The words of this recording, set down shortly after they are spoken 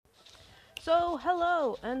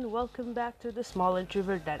Hello and welcome back to The Small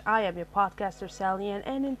Introvert that I am your podcaster Sally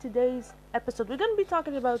and in today's episode we're going to be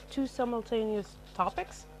talking about two simultaneous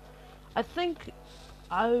topics. I think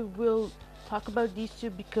I will talk about these two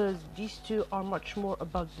because these two are much more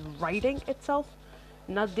about the writing itself,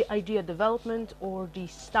 not the idea development or the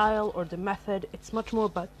style or the method. It's much more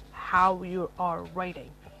about how you are writing.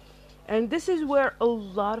 And this is where a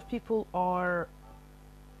lot of people are,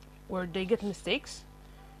 where they get mistakes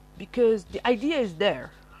because the idea is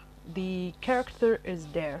there, the character is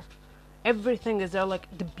there, everything is there, like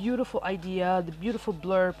the beautiful idea, the beautiful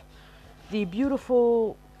blurb, the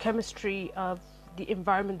beautiful chemistry of the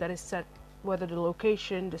environment that is set, whether the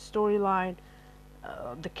location, the storyline,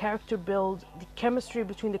 the character build, the chemistry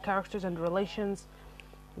between the characters and the relations,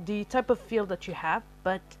 the type of feel that you have,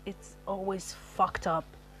 but it's always fucked up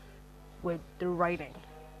with the writing.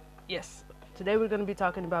 Yes, today we're going to be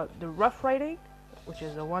talking about the rough writing, which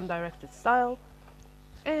is a one-directed style,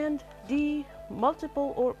 and the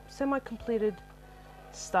multiple or semi-completed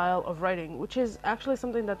style of writing, which is actually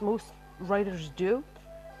something that most writers do.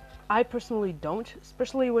 I personally don't,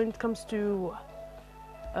 especially when it comes to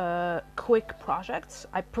quick projects.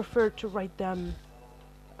 I prefer to write them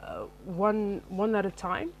one at a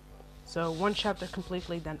time, so one chapter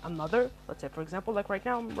completely, then another. Let's say, for example, like right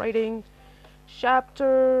now I'm writing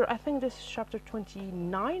chapter, I think this is chapter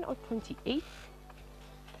 29 or 28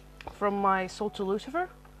 from my Soul to Lucifer.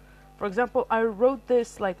 For example, I wrote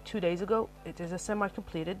this like 2 days ago. It is a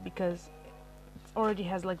semi-completed because it already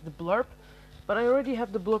has like the blurb, but I already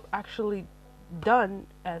have the blurb actually done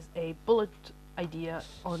as a bullet idea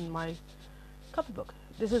on my copybook.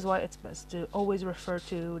 This is why it's best to always refer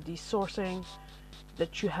to the sourcing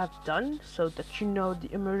that you have done, so that you know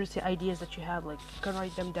the emergency ideas that you have, like you can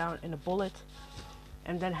write them down in a bullet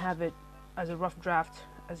and then have it as a rough draft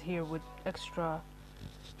as here with extra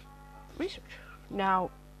research.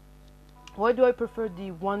 Now, why do I prefer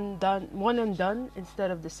the one and done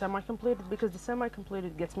instead of the semi-completed? Because the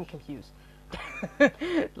semi-completed gets me confused.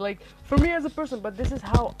 Like for me as a person, but this is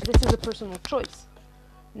a personal choice.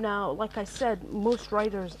 Now, like I said, most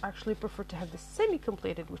writers actually prefer to have the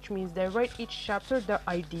semi-completed, which means they write each chapter their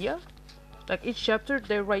idea. Like each chapter,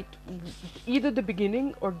 they write either the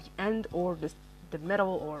beginning or the end or the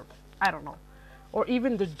middle, or I don't know, or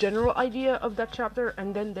even the general idea of that chapter,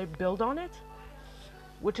 and then they build on it,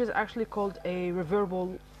 which is actually called a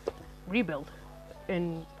reverbal rebuild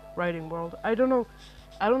in writing world. I don't know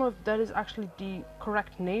if that is actually the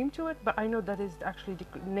correct name to it, but I know that is actually the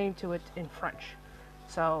name to it in French.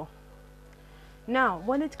 So now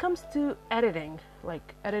when it comes to editing,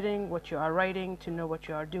 like editing what you are writing to know what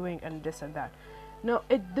you are doing and this and that, no,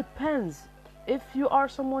 it depends. If you are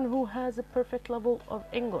someone who has a perfect level of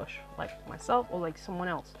English, like myself or like someone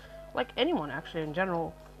else, like anyone actually in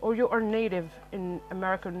general, or you are native in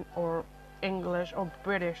American or English or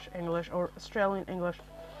British English or Australian English,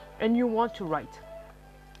 and you want to write,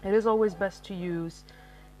 it is always best to use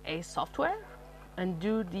a software and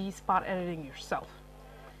do the spot editing yourself.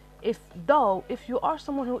 If you are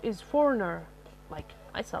someone who is foreigner, like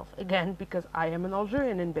myself, again, because I am an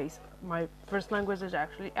Algerian in base, my first language is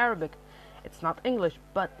actually Arabic. It's not English,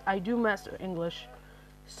 but I do master English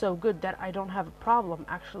so good that I don't have a problem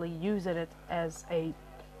actually using it as a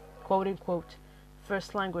quote-unquote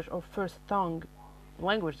first language or first tongue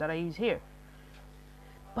language that I use here.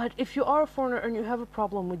 But if you are a foreigner and you have a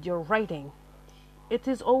problem with your writing, it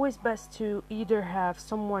is always best to either have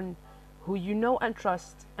someone who you know and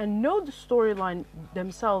trust and know the storyline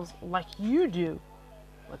themselves like you do,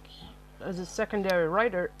 like as a secondary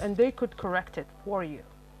writer, and they could correct it for you.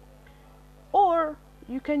 Or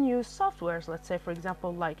you can use softwares, let's say for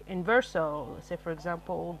example like Inverso, let's say for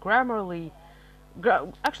example Grammarly.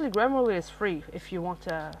 Actually Grammarly is free if you want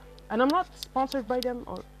to, and I'm not sponsored by them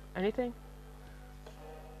or anything.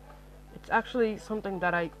 It's actually something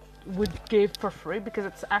that I would give for free because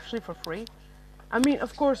it's actually for free. I mean,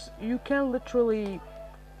 of course you can literally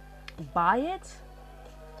buy it,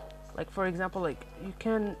 like for example, like you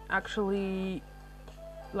can actually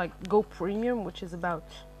like go premium, which is about,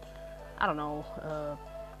 I don't know,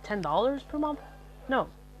 $10 per month. No,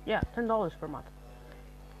 yeah, $10 per month.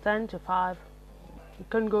 10 to 5. You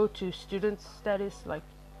can go to student status. Like,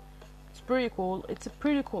 it's pretty cool. It's a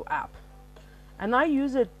pretty cool app, and I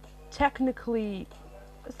use it technically.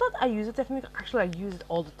 It's not I use it technically. Actually, I use it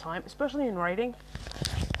all the time, especially in writing.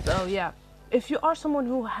 So yeah, if you are someone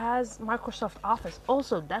who has Microsoft Office,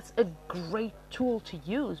 also that's a great tool to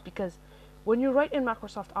use because when you write in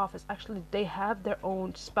Microsoft Office, actually they have their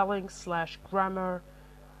own spelling / grammar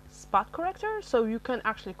spot corrector, so you can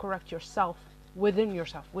actually correct yourself within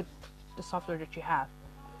yourself with the software that you have.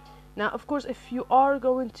 Now, of course, if you are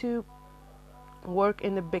going to work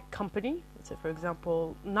in a big company, let's say, for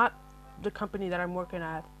example, not the company that I'm working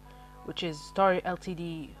at, which is Story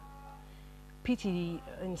Ltd, PTD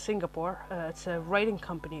in Singapore. It's a writing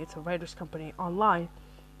company, it's a writer's company online.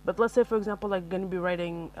 But let's say, for example, like, going to be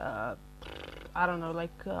writing, I don't know,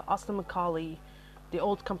 like Austin Macaulay, the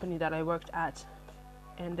old company that I worked at,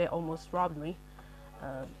 and they almost robbed me.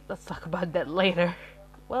 Let's talk about that later.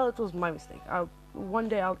 Well, it was my mistake.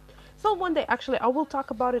 It's not one day, actually, I will talk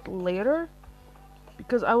about it later,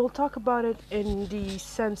 because I will talk about it in the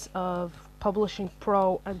sense of publishing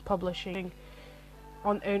pro and publishing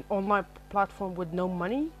on an online platform with no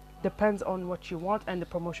money. Depends on what you want and the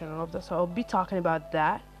promotion and all of that. So I'll be talking about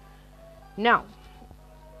that. Now,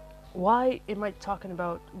 why am I talking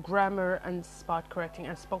about grammar and spot correcting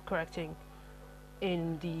and spell correcting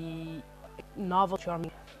in the novel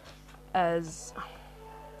charming as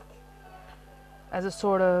a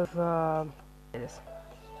sort of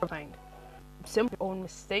thing? Simple own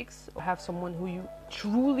mistakes, or have someone who you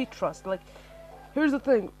truly trust. Like, here's the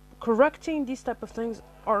thing, correcting these type of things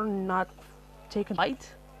are not taken light.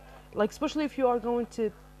 Like, especially if you are going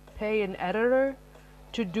to pay an editor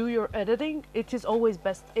to do your editing, it is always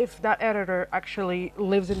best if that editor actually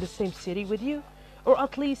lives in the same city with you, or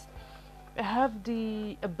at least have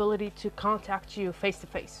the ability to contact you face to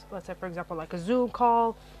face. Let's say, for example, like a Zoom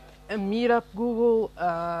call, a meetup, Google,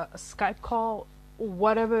 a Skype call,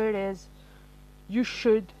 whatever it is. You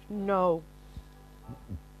should know.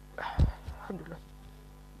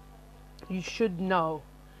 You should know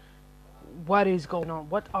what is going on.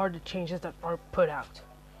 What are the changes that are put out?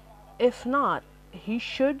 If not, he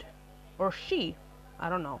should, or she, I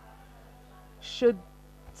don't know, should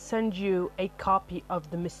send you a copy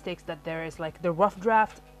of the mistakes that there is, like the rough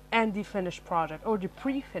draft and the finished project, or the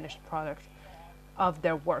pre-finished product of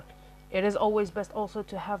their work. It is always best also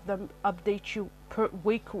to have them update you per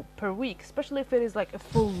week, especially if it is like a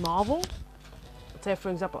full novel. Let's say, for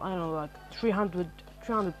example, I don't know, like 300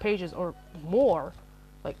 pages or more.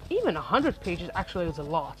 Like, even 100 pages actually is a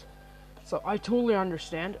lot. So I totally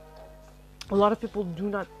understand. A lot of people do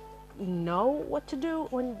not know what to do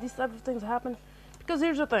when these type of things happen. Because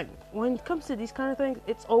here's the thing, when it comes to these kind of things,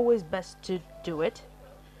 it's always best to do it.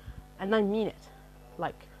 And I mean it.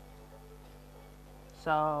 Like,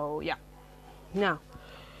 so, yeah. Now,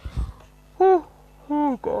 oh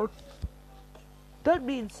god. That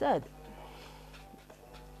being said,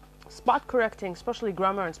 spot correcting, especially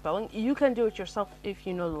grammar and spelling, you can do it yourself if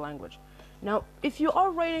you know the language. Now, if you are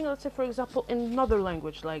writing, let's say, for example, in another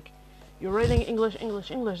language, like you're writing English,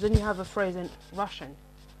 then you have a phrase in Russian.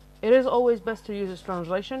 It is always best to use a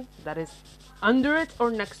translation that is under it or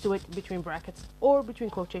next to it, between brackets or between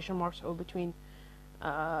quotation marks or between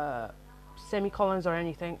semicolons or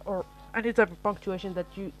anything, or any type of punctuation that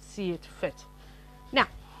you see it fit. Now,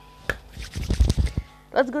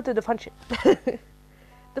 let's go to the fun shit.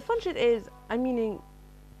 The fun shit is,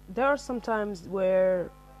 there are some times where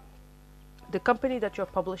the company that you're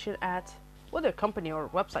publishing at, whether company or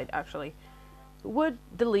website actually, would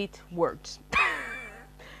delete words.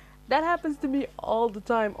 That happens to me all the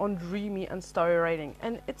time on Dreamy and Story Writing,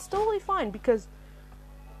 and it's totally fine because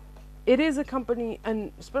it is a company,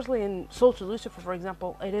 and especially in Soul to Lucifer, for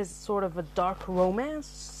example, it is sort of a dark romance,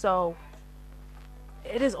 so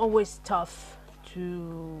it is always tough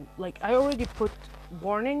to, like, I already put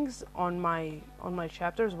warnings on my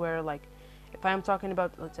chapters where, like, if I am talking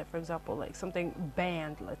about, let's say, for example, like something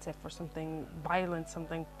banned, let's say for something violent,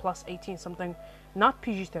 something plus 18, something not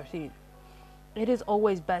PG-13, it is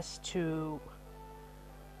always best to,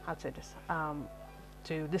 how to say this,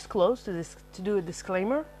 to disclose, to do a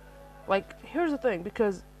disclaimer. Like, here's the thing,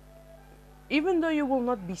 because even though you will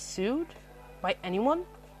not be sued by anyone,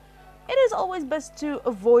 it is always best to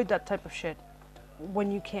avoid that type of shit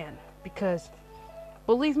when you can, because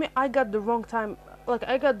believe me, I got the wrong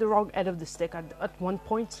end of the stick at one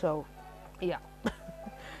point, so yeah.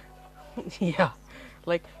 Yeah,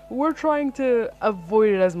 like, we're trying to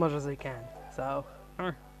avoid it as much as we can, so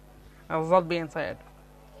as that being said,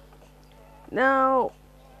 now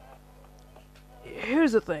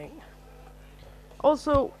here's the thing.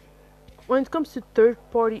 Also, when it comes to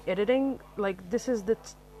third-party editing, like,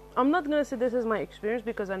 I'm not gonna say this is my experience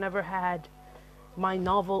because I never had my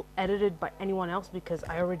novel edited by anyone else, because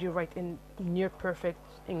I already write in near perfect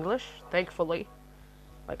English, thankfully.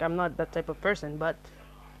 Like, I'm not that type of person, but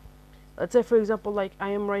let's say, for example, like, I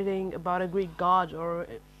am writing about a Greek god or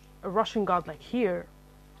a Russian god, like here,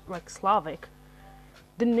 like Slavic.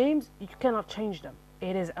 The names, you cannot change them.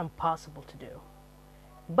 It is impossible to do.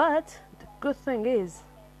 But the good thing is,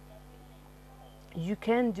 you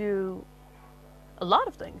can do a lot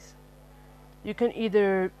of things. You can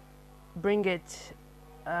either bring it,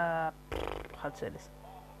 how to say this?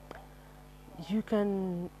 You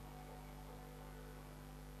can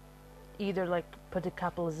either like put a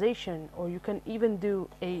capitalization, or you can even do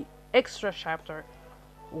a extra chapter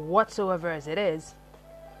whatsoever as it is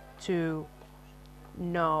to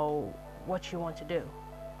know what you want to do.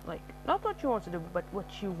 Like, not what you want to do, but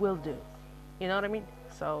what you will do. You know what I mean?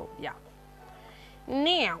 So, yeah.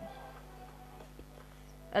 Now,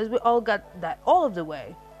 as we all got that all of the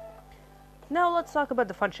way, now let's talk about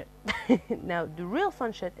the fun shit. Now, the real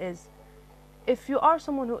fun shit is, if you are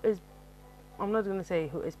someone who is, I'm not going to say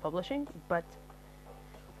who is publishing, but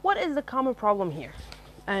what is the common problem here?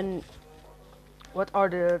 And what are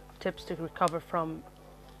the tips to recover from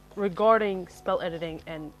regarding spell editing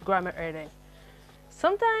and grammar editing?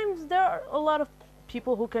 Sometimes there are a lot of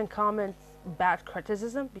people who can comment bad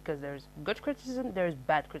criticism, because there's good criticism, there's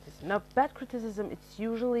bad criticism. Now, bad criticism, it's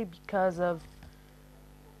usually because of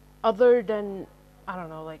other than, I don't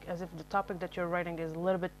know, like as if the topic that you're writing is a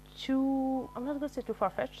little bit too, I'm not going to say too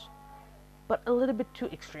far-fetched, but a little bit too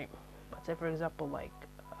extreme. Let's say, for example, like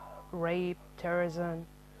rape, terrorism,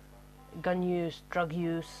 gun use, drug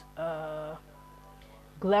use,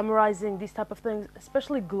 glamorizing, these type of things,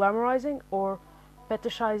 especially glamorizing or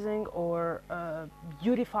fetishizing or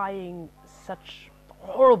beautifying such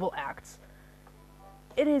horrible acts.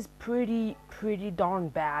 It is pretty darn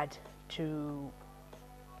bad to,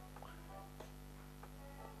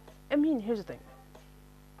 I mean, here's the thing.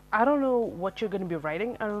 I don't know what you're going to be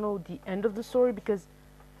writing. I don't know the end of the story, because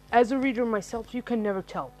as a reader myself, you can never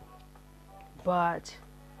tell. But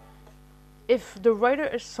if the writer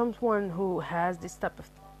is someone who has this type of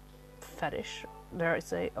fetish, dare I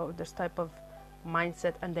say, or this type of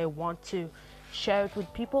mindset, and they want to share it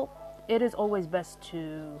with people, it is always best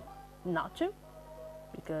to not to,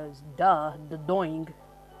 because the doing,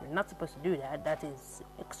 you're not supposed to do that. That is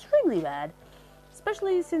extremely bad,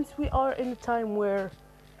 especially since we are in a time where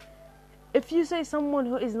if you say someone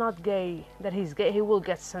who is not gay that he's gay, he will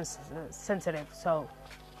get sensitive. So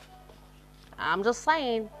I'm just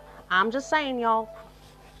saying, y'all,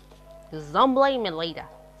 just don't blame me later.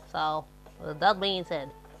 So with that being said,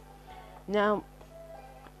 now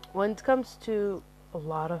when it comes to a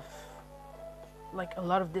lot of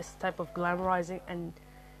this type of glamorizing and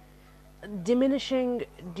diminishing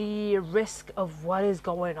the risk of what is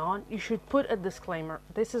going on, you should put a disclaimer.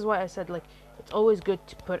 This is why I said, like, it's always good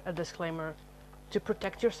to put a disclaimer to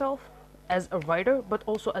protect yourself as a writer, but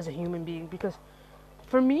also as a human being. Because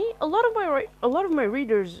for me, a lot of my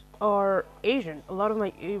readers are Asian. A lot of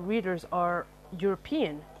my readers are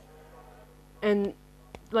European, and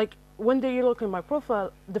like when they look at my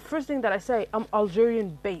profile, the first thing that I say, I'm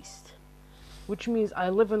Algerian based, which means I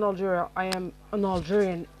live in Algeria. I am an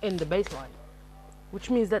Algerian in the baseline, which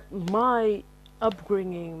means that my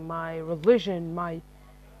upbringing, my religion, my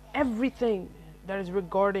everything that is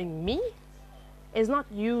regarding me is not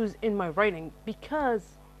used in my writing,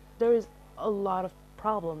 because there is a lot of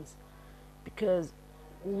problems. Because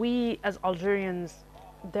we as Algerians,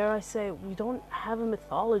 dare I say, we don't have a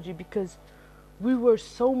mythology, because we were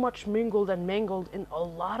so much mingled and mangled in a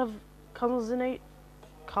lot of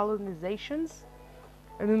colonizations,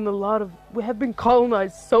 and in we have been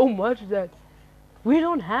colonized so much that we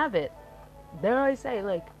don't have it. Dare I say,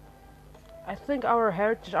 like, I think our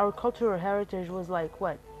heritage, our cultural heritage was like,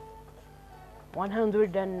 what,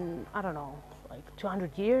 100 and, I don't know, like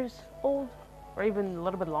 200 years old, or even a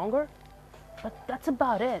little bit longer. But that's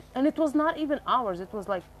about it. And it was not even ours, it was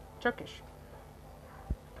like Turkish.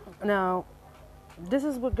 Now, this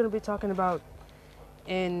is what we're going to be talking about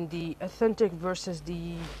in the authentic versus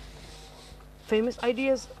the famous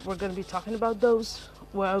ideas. We're going to be talking about those,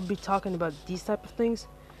 where I'll be talking about these type of things.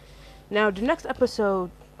 Now, the next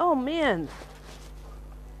episode, oh man,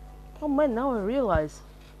 now I realize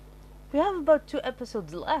we have about 2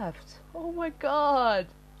 episodes left. Oh my god.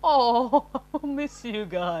 Oh, I'll miss you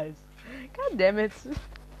guys. God damn it.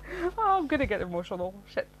 Oh, I'm gonna get emotional.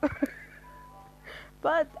 Shit.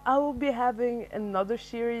 But I will be having another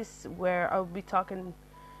series where I'll be talking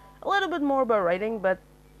a little bit more about writing, but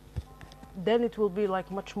then it will be like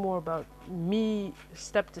much more about me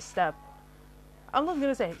step to step. I'm not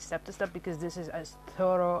gonna say step to step, because this is as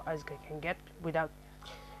thorough as I can get without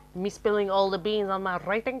me spilling all the beans on my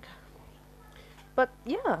writing. But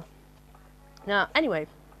yeah. Now, anyway,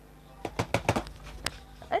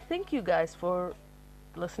 I thank you guys for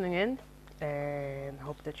listening in, and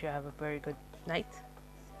hope that you have a very good night,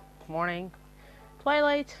 morning,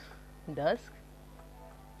 twilight, dusk,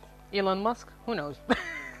 Elon Musk, who knows.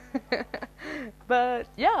 But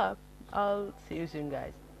yeah, I'll see you soon,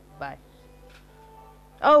 guys. Bye.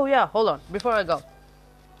 Oh yeah, hold on. Before I go,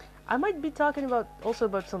 I might be talking about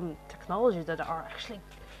some technologies that are actually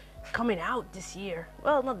coming out this year.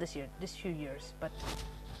 Well, not this year, this few years, but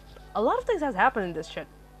a lot of things has happened in this shit,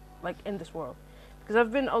 like in this world, because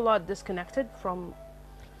I've been a lot disconnected from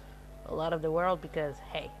a lot of the world because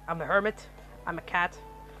hey, I'm a hermit, I'm a cat.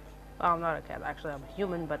 Well, I'm not a cat actually. I'm a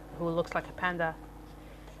human, but who looks like a panda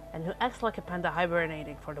and who acts like a panda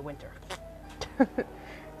hibernating for the winter.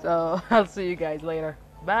 So I'll see you guys later.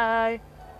 Bye.